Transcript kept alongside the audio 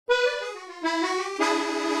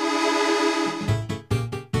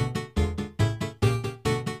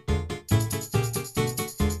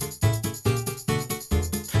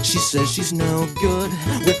She says she's no good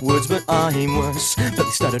with words, but I'm worse. But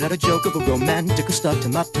they started out a joke of a romantic who stuck to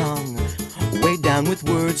my tongue. Way down with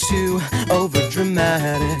words too over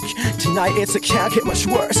dramatic. Tonight it's it can't get much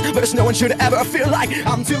worse, but it's no one should ever feel like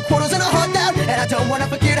I'm 2 quarters and a heart down, and I don't wanna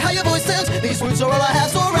forget how your voice sounds. These words are all I have,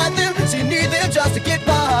 so write them, so you need them just to get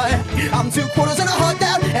by. I'm 2 quarters and a heart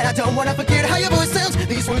down, and I don't wanna forget how your voice sounds.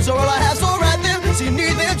 These words are all I have, so write them, so you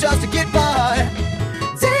need them just to get by.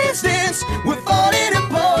 Dance, dance, we're falling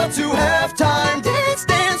apart to halftime. Dance,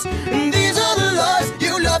 dance, and these are the lives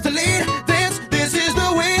you love to lead. Dance, this is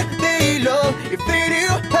the way they love. If they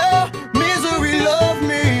knew how misery loved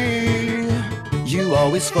me. You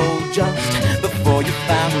always fold just before you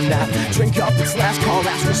found out. Drink up, it's last call,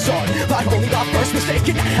 last resort, but only our first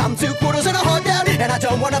mistake. I'm 2 quarters and a heart down, and I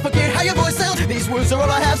don't wanna forget how your voice sounds. These words are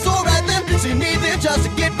all I have, so write them, so you need them just to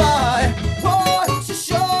get by. Won't you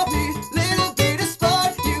show me little bit of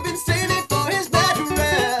spark you've been saving for his bad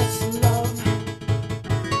rest, love?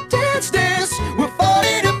 Dance, dance, we're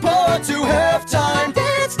falling apart to hell.